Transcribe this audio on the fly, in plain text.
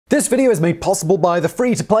This video is made possible by the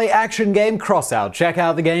free-to-play action game Crossout. Check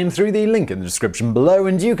out the game through the link in the description below,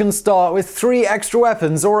 and you can start with 3 extra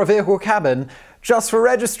weapons or a vehicle cabin just for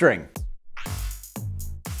registering.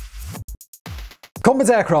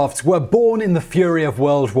 Combat aircraft were born in the fury of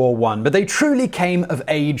World War I, but they truly came of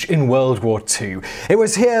age in World War II. It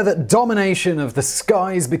was here that domination of the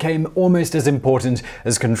skies became almost as important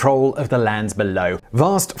as control of the lands below.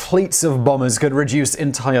 Vast fleets of bombers could reduce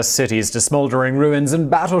entire cities to smoldering ruins,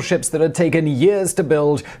 and battleships that had taken years to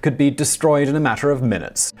build could be destroyed in a matter of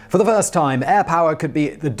minutes. For the first time, air power could be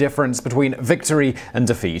the difference between victory and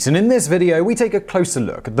defeat, and in this video we take a closer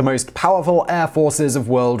look at the most powerful air forces of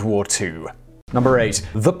World War II. Number 8.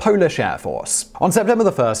 The Polish Air Force. On September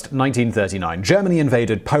 1st, 1939, Germany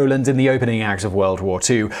invaded Poland in the opening act of World War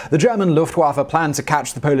II. The German Luftwaffe planned to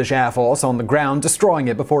catch the Polish Air Force on the ground, destroying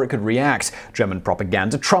it before it could react. German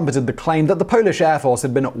propaganda trumpeted the claim that the Polish Air Force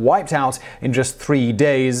had been wiped out in just 3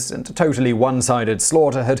 days, and a totally one-sided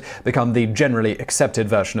slaughter had become the generally accepted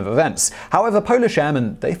version of events. However, Polish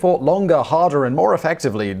airmen, they fought longer, harder, and more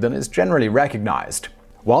effectively than is generally recognized.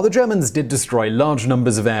 While the Germans did destroy large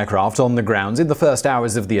numbers of aircraft on the ground in the first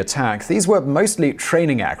hours of the attack, these were mostly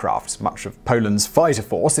training aircraft. Much of Poland's fighter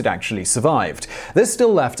force had actually survived. This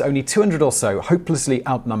still left only 200 or so hopelessly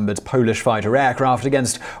outnumbered Polish fighter aircraft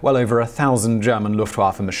against well over 1,000 German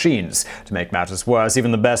Luftwaffe machines. To make matters worse,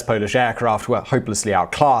 even the best Polish aircraft were hopelessly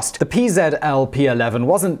outclassed. The PZL P-11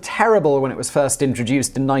 wasn't terrible when it was first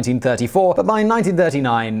introduced in 1934, but by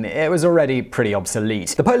 1939 it was already pretty obsolete.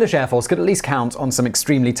 The Polish Air Force could at least count on some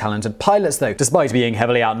extremely talented pilots, though. Despite being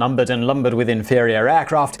heavily outnumbered and lumbered with inferior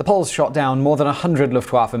aircraft, the Poles shot down more than 100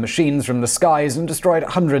 Luftwaffe machines from the skies and destroyed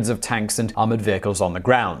hundreds of tanks and armored vehicles on the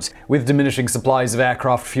ground. With diminishing supplies of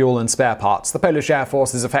aircraft fuel and spare parts, the Polish Air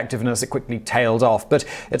Force's effectiveness quickly tailed off, but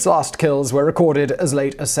its last kills were recorded as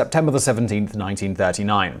late as September 17,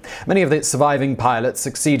 1939. Many of the surviving pilots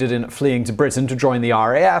succeeded in fleeing to Britain to join the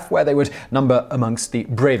RAF, where they would number amongst the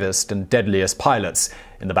bravest and deadliest pilots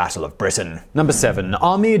in the Battle of Britain. Number 7.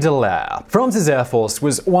 Armee de l'Air. France's Air Force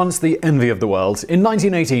was once the envy of the world. In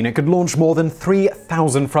 1918, it could launch more than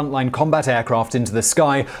 3,000 frontline combat aircraft into the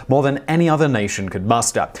sky, more than any other nation could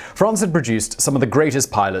muster. France had produced some of the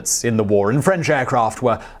greatest pilots in the war, and French aircraft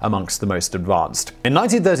were amongst the most advanced. In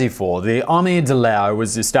 1934, the Armée de l'Air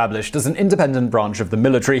was established as an independent branch of the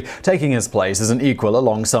military, taking its place as an equal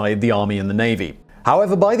alongside the Army and the Navy.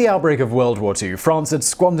 However, by the outbreak of World War II, France had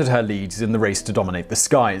squandered her lead in the race to dominate the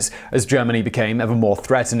skies. As Germany became ever more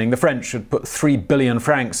threatening, the French had put 3 billion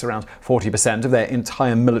francs, around 40% of their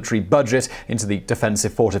entire military budget, into the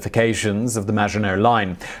defensive fortifications of the Maginot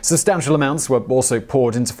Line. Substantial amounts were also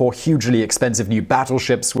poured into 4 hugely expensive new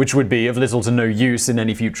battleships, which would be of little to no use in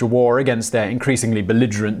any future war against their increasingly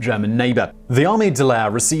belligerent German neighbor. The Armée de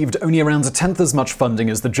l'Air received only around 1/10 as much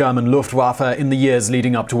funding as the German Luftwaffe in the years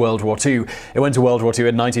leading up to World War II. It went to World War II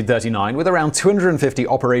in 1939 with around 250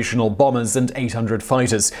 operational bombers and 800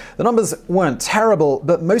 fighters. The numbers weren't terrible,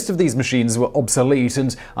 but most of these machines were obsolete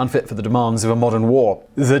and unfit for the demands of a modern war.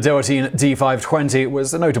 The Doherty D520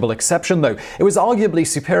 was a notable exception, though. It was arguably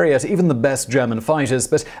superior to even the best German fighters,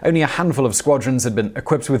 but only a handful of squadrons had been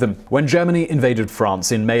equipped with them. When Germany invaded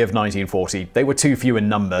France in May of 1940, they were too few in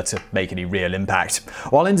number to make any real impact.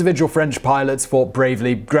 While individual French pilots fought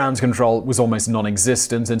bravely, ground control was almost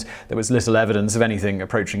non-existent, and there was little evidence of anything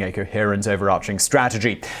approaching a coherent overarching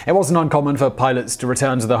strategy. It wasn't uncommon for pilots to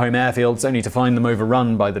return to the home airfields only to find them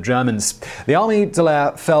overrun by the Germans. The Armée de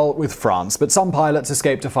l'Air fell with France, but some pilots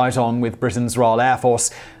escaped to fight on with Britain's Royal Air Force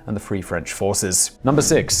and the Free French Forces. Number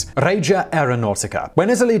 6. Regia Aeronautica. When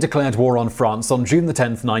Italy declared war on France on June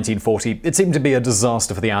 10, 1940, it seemed to be a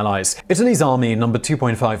disaster for the Allies. Italy's army numbered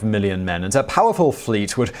 2.5 million men, and a powerful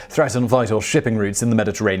fleet would threaten vital shipping routes in the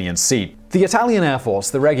Mediterranean Sea. The Italian Air Force,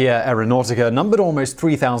 the Regia Aeronautica, numbered almost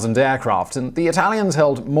 3,000 aircraft, and the Italians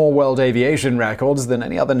held more world aviation records than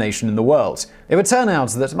any other nation in the world. It would turn out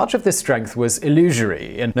that much of this strength was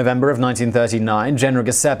illusory. In November of 1939, General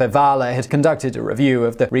Giuseppe Valla had conducted a review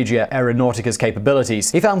of the Regia Aeronautica's capabilities.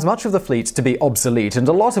 He found much of the fleet to be obsolete, and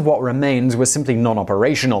a lot of what remained was simply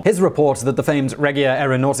non-operational. His report that the famed Regia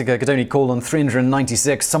Aeronautica could only call on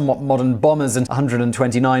 396 somewhat modern bombers and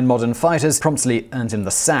 129 modern fighters promptly earned him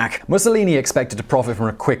the sack. Mussolini expected to profit from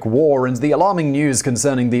a quick war, and the alarming alarming news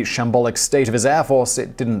concerning the shambolic state of his air force,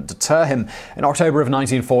 it didn't deter him. In October of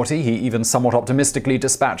 1940, he even somewhat optimistically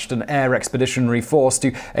dispatched an air expeditionary force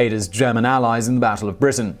to aid his German allies in the Battle of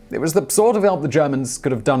Britain. It was the sort of help the Germans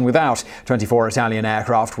could have done without. 24 Italian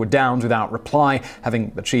aircraft were downed without reply,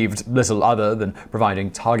 having achieved little other than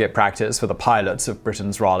providing target practice for the pilots of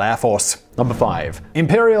Britain's Royal Air Force. Number 5.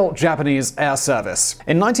 Imperial Japanese Air Service.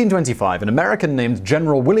 In 1925, an American named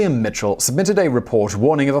General William Mitchell submitted a report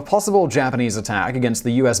warning of a possible Japanese attack against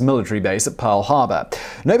the US military base at Pearl Harbor.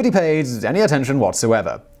 Nobody paid any attention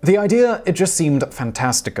whatsoever. The idea, it just seemed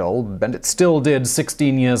fantastical, and it still did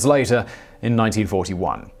 16 years later in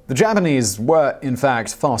 1941. The Japanese were, in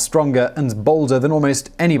fact, far stronger and bolder than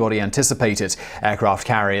almost anybody anticipated. Aircraft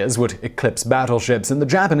carriers would eclipse battleships, and the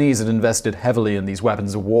Japanese had invested heavily in these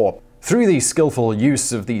weapons of war. Through the skillful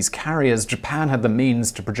use of these carriers, Japan had the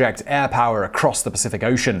means to project air power across the Pacific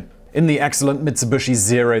Ocean. In the excellent Mitsubishi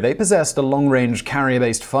Zero, they possessed a long-range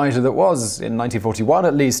carrier-based fighter that was, in 1941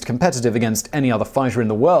 at least, competitive against any other fighter in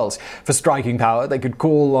the world. For striking power, they could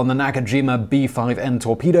call on the Nakajima B-5N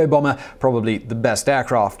torpedo bomber, probably the best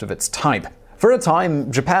aircraft of its type. For a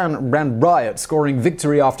time, Japan ran riot, scoring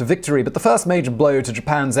victory after victory, but the first major blow to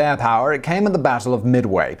Japan's air power, it came at the Battle of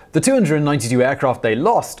Midway. The 292 aircraft they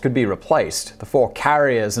lost could be replaced. The 4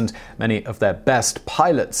 carriers and many of their best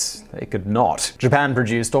pilots, they could not. Japan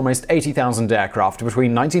produced almost 80,000 aircraft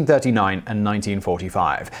between 1939 and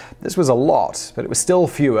 1945. This was a lot, but it was still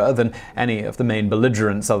fewer than any of the main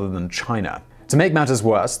belligerents other than China. To make matters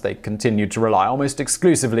worse, they continued to rely almost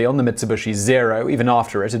exclusively on the Mitsubishi Zero, even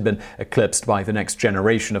after it had been eclipsed by the next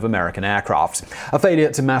generation of American aircraft. A failure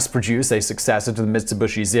to mass-produce a successor to the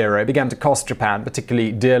Mitsubishi Zero began to cost Japan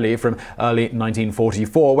particularly dearly from early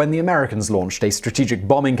 1944, when the Americans launched a strategic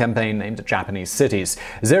bombing campaign aimed at Japanese cities.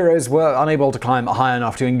 Zeros were unable to climb high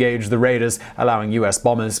enough to engage the raiders, allowing US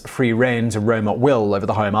bombers free rein to roam at will over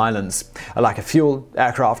the home islands. A lack of fuel,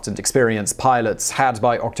 aircraft, and experienced pilots had,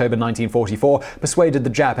 by October 1944, persuaded the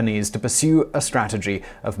Japanese to pursue a strategy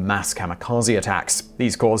of mass kamikaze attacks.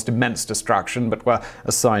 These caused immense destruction, but were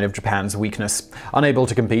a sign of Japan's weakness. Unable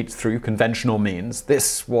to compete through conventional means,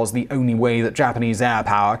 this was the only way that Japanese air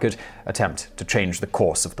power could attempt to change the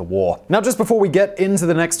course of the war. Now, just before we get into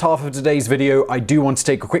the next half of today's video, I do want to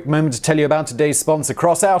take a quick moment to tell you about today's sponsor,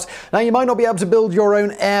 Crossout. Now, you might not be able to build your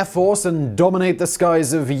own air force and dominate the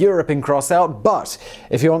skies of Europe in Crossout, but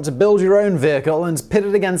if you want to build your own vehicle and pit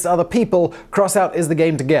it against other people, Crossout is the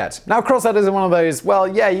game to get. Now, Crossout isn't one of those, well,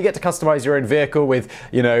 yeah, you get to customize your own vehicle with,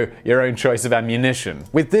 your own choice of ammunition.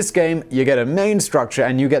 With this game, you get a main structure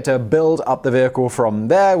and you get to build up the vehicle from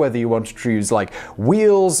there, whether you want to choose like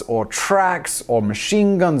wheels or tracks or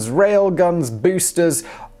machine guns, rail guns, boosters,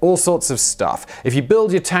 all sorts of stuff. If you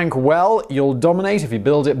build your tank well, you'll dominate. If you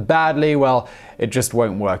build it badly, well, it just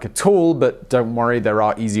won't work at all, but don't worry, there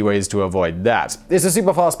are easy ways to avoid that. It's a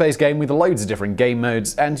super fast-paced game with loads of different game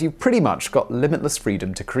modes, and you've pretty much got limitless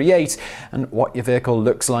freedom to create, and what your vehicle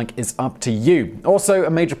looks like is up to you. Also, a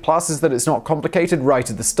major plus is that it's not complicated right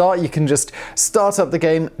at the start. You can just start up the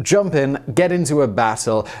game, jump in, get into a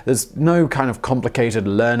battle. There's no kind of complicated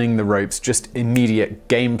learning the ropes, just immediate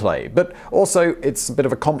gameplay. But also, it's a bit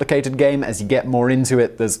of a complicated game. As you get more into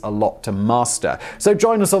it, there's a lot to master. So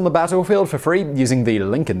join us on the battlefield for free using the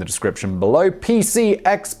link in the description below. PC,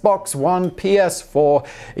 Xbox One, PS4,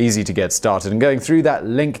 easy to get started. And going through that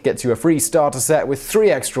link gets you a free starter set with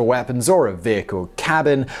 3 extra weapons or a vehicle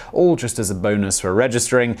cabin, all just as a bonus for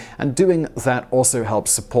registering. And doing that also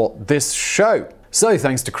helps support this show. So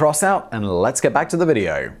thanks to Crossout, and let's get back to the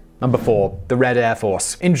video. Number 4. The Red Air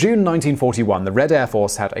Force. In June 1941, the Red Air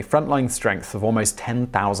Force had a frontline strength of almost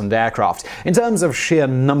 10,000 aircraft. In terms of sheer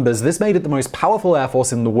numbers, this made it the most powerful air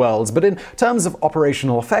force in the world, but in terms of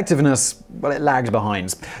operational effectiveness, well, it lagged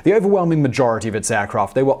behind. The overwhelming majority of its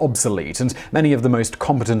aircraft, they were obsolete, and many of the most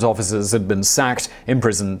competent officers had been sacked,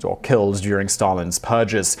 imprisoned, or killed during Stalin's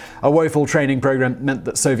purges. A woeful training program meant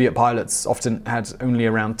that Soviet pilots often had only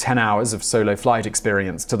around 10 hours of solo flight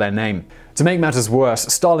experience to their name. To make matters worse,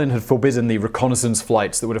 Stalin had forbidden the reconnaissance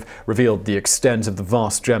flights that would have revealed the extent of the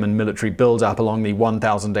vast German military buildup along the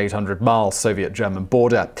 1,800-mile Soviet-German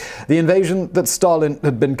border. The invasion that Stalin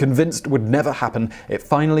had been convinced would never happen, it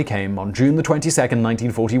finally came on June the 22nd,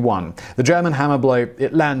 1941. The German hammer blow,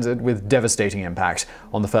 it landed with devastating impact.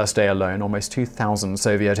 On the first day alone, almost 2,000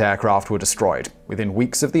 Soviet aircraft were destroyed. Within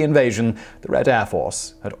weeks of the invasion, the Red Air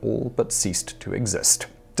Force had all but ceased to exist.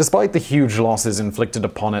 Despite the huge losses inflicted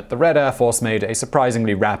upon it, the Red Air Force made a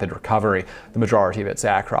surprisingly rapid recovery. The majority of its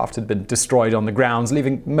aircraft had been destroyed on the grounds,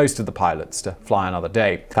 leaving most of the pilots to fly another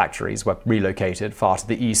day. Factories were relocated far to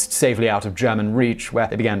the east, safely out of German reach, where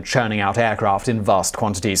they began churning out aircraft in vast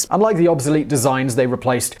quantities. Unlike the obsolete designs they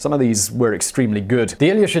replaced, some of these were extremely good. The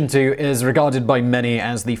Ilyushin-2 is regarded by many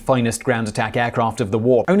as the finest ground attack aircraft of the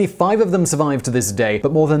war. Only 5 of them survived to this day,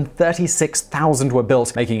 but more than 36,000 were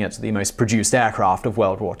built, making it the most produced aircraft of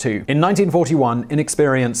World War II. In 1941,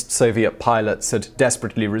 inexperienced Soviet pilots had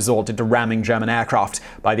desperately resorted to ramming German aircraft.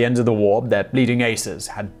 By the end of the war, their bleeding aces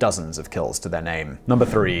had dozens of kills to their name. Number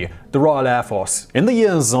 3. The Royal Air Force. In the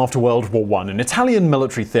years after World War I, an Italian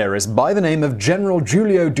military theorist by the name of General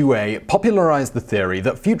Giulio Douhet popularized the theory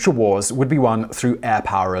that future wars would be won through air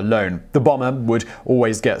power alone. The bomber would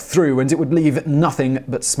always get through, and it would leave nothing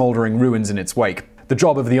but smoldering ruins in its wake. The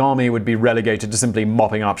job of the army would be relegated to simply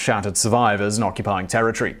mopping up shattered survivors and occupying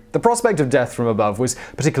territory. The prospect of death from above was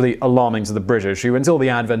particularly alarming to the British, who until the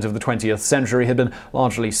advent of the 20th century had been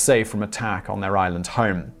largely safe from attack on their island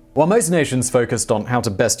home. While most nations focused on how to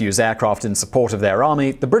best use aircraft in support of their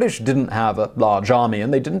army, the British didn't have a large army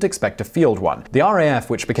and they didn't expect to field one. The RAF,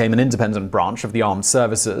 which became an independent branch of the armed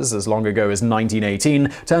services as long ago as 1918,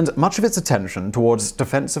 turned much of its attention towards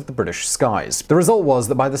defense of the British skies. The result was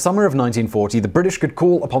that by the summer of 1940, the British could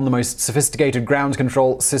call upon the most sophisticated ground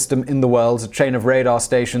control system in the world, a chain of radar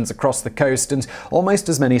stations across the coast, and almost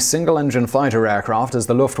as many single-engine fighter aircraft as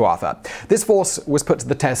the Luftwaffe. This force was put to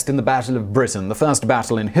the test in the Battle of Britain, the first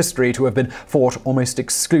battle in history to have been fought almost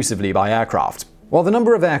exclusively by aircraft. While the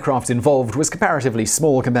number of aircraft involved was comparatively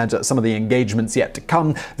small compared to some of the engagements yet to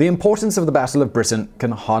come, the importance of the Battle of Britain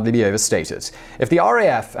can hardly be overstated. If the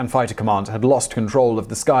RAF and Fighter Command had lost control of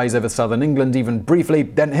the skies over southern England even briefly,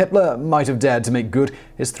 then Hitler might have dared to make good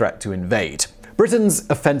his threat to invade. Britain's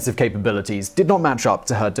offensive capabilities did not match up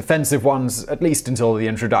to her defensive ones, at least until the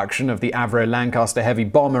introduction of the Avro Lancaster heavy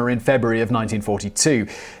bomber in February of 1942.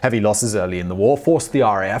 Heavy losses early in the war forced the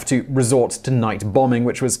RAF to resort to night bombing,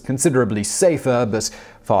 which was considerably safer but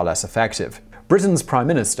far less effective. Britain's Prime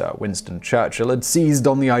Minister, Winston Churchill, had seized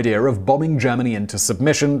on the idea of bombing Germany into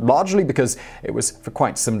submission, largely because it was for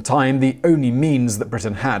quite some time the only means that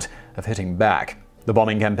Britain had of hitting back. The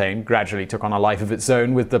bombing campaign gradually took on a life of its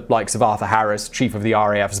own, with the likes of Arthur Harris, chief of the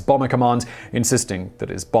RAF's Bomber Command, insisting that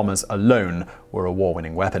his bombers alone were a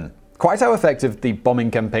war-winning weapon. Quite how effective the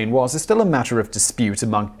bombing campaign was is still a matter of dispute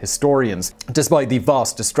among historians. Despite the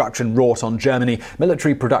vast destruction wrought on Germany,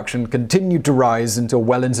 military production continued to rise until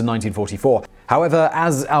well into 1944. However,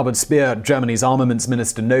 as Albert Speer, Germany's armaments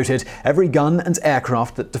minister, noted, every gun and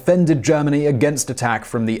aircraft that defended Germany against attack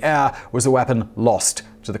from the air was a weapon lost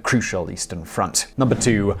to the crucial Eastern Front. Number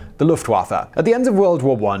 2. The Luftwaffe. At the end of World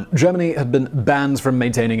War I, Germany had been banned from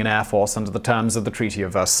maintaining an air force under the terms of the Treaty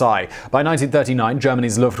of Versailles. By 1939,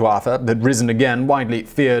 Germany's Luftwaffe had risen again, widely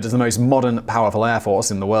feared as the most modern, powerful air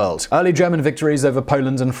force in the world. Early German victories over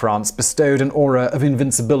Poland and France bestowed an aura of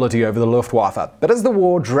invincibility over the Luftwaffe, but as the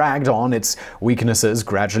war dragged on, its weaknesses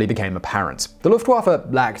gradually became apparent. The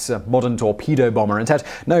Luftwaffe lacked a modern torpedo bomber and had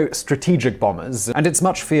no strategic bombers, and its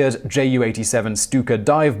much-feared Ju-87 Stuka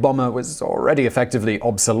dive bomber was already effectively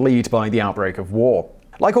obsolete by the outbreak of war.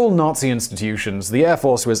 Like all Nazi institutions, the Air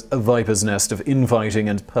Force was a viper's nest of infighting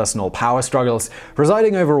and personal power struggles.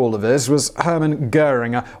 Presiding over all of this was Hermann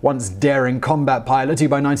Goering, a once daring combat pilot who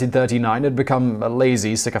by 1939 had become a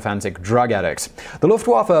lazy, sycophantic drug addict. The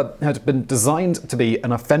Luftwaffe had been designed to be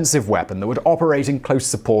an offensive weapon that would operate in close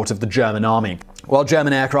support of the German army. While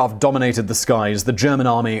German aircraft dominated the skies, the German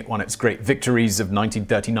army won its great victories of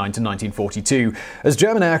 1939 to 1942. As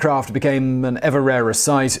German aircraft became an ever rarer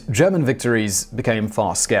sight, German victories became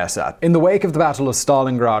far scarcer. In the wake of the Battle of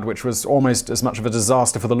Stalingrad, which was almost as much of a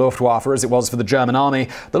disaster for the Luftwaffe as it was for the German army,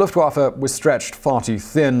 the Luftwaffe was stretched far too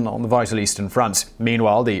thin on the vital Eastern Front.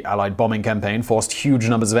 Meanwhile, the Allied bombing campaign forced huge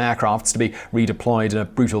numbers of aircrafts to be redeployed in a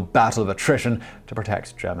brutal battle of attrition to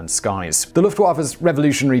protect German skies. The Luftwaffe's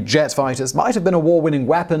revolutionary jet fighters might have been a war-winning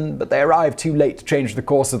weapon, but they arrived too late to change the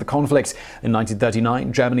course of the conflict. In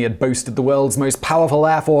 1939, Germany had boasted the world's most powerful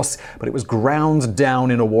air force, but it was ground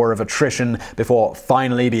down in a war of attrition before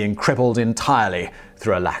finally being crippled entirely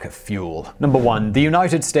through a lack of fuel. Number 1. The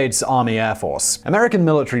United States Army Air Force. American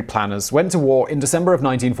military planners went to war in December of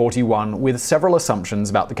 1941 with several assumptions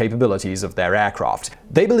about the capabilities of their aircraft.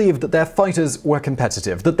 They believed that their fighters were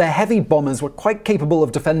competitive, that their heavy bombers were quite capable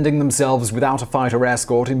of defending themselves without a fighter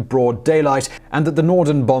escort in broad daylight, and that the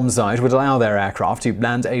Norden bomb sight would allow their aircraft to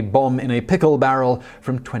land a bomb in a pickle barrel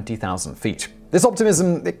from 20,000 feet. This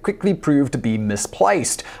optimism quickly proved to be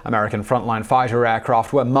misplaced. American frontline fighter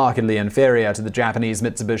aircraft were markedly inferior to the Japanese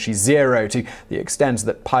Mitsubishi Zero, to the extent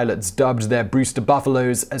that pilots dubbed their Brewster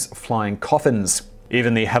Buffaloes as flying coffins.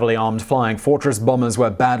 Even the heavily armed Flying Fortress bombers were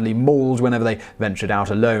badly mauled whenever they ventured out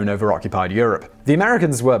alone over occupied Europe. The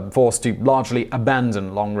Americans were forced to largely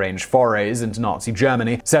abandon long-range forays into Nazi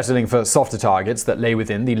Germany, settling for softer targets that lay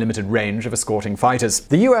within the limited range of escorting fighters.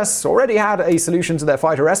 The US already had a solution to their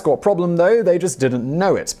fighter escort problem, though they just didn't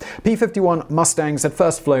know it. P-51 Mustangs had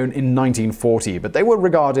first flown in 1940, but they were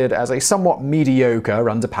regarded as a somewhat mediocre,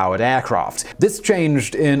 underpowered aircraft. This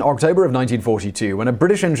changed in October of 1942 when a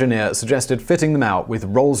British engineer suggested fitting them out with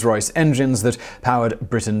Rolls-Royce engines that powered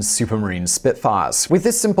Britain's Supermarine Spitfires. With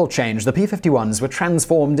this simple change, the P-51s were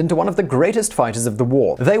transformed into one of the greatest fighters of the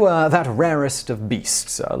war. They were that rarest of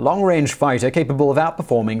beasts, a long-range fighter capable of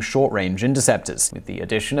outperforming short-range interceptors. With the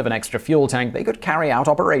addition of an extra fuel tank, they could carry out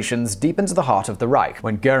operations deep into the heart of the Reich.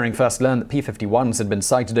 When Goering first learned that P-51s had been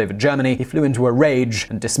sighted over Germany, he flew into a rage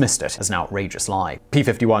and dismissed it as an outrageous lie.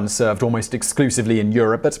 P-51s served almost exclusively in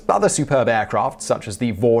Europe, but other superb aircraft, such as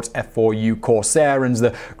the Vought F-4U Corsair and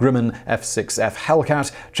the Grumman F-6F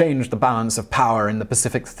Hellcat, changed the balance of power in the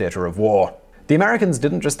Pacific theater of war. The Americans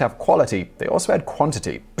didn't just have quality, they also had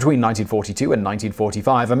quantity. Between 1942 and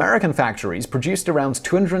 1945, American factories produced around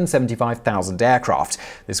 275,000 aircraft.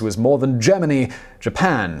 This was more than Germany,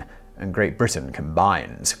 Japan, and Great Britain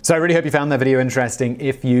combined. So I really hope you found that video interesting.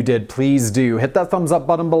 If you did, please do hit that thumbs up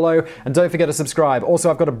button below, and don't forget to subscribe. Also,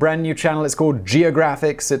 I've got a brand new channel. It's called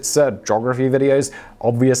Geographics. It's geography videos.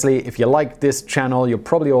 Obviously, if you like this channel, you'll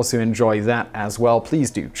probably also enjoy that as well. Please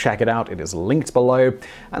do check it out. It is linked below.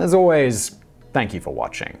 And as always, thank you for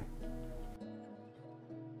watching.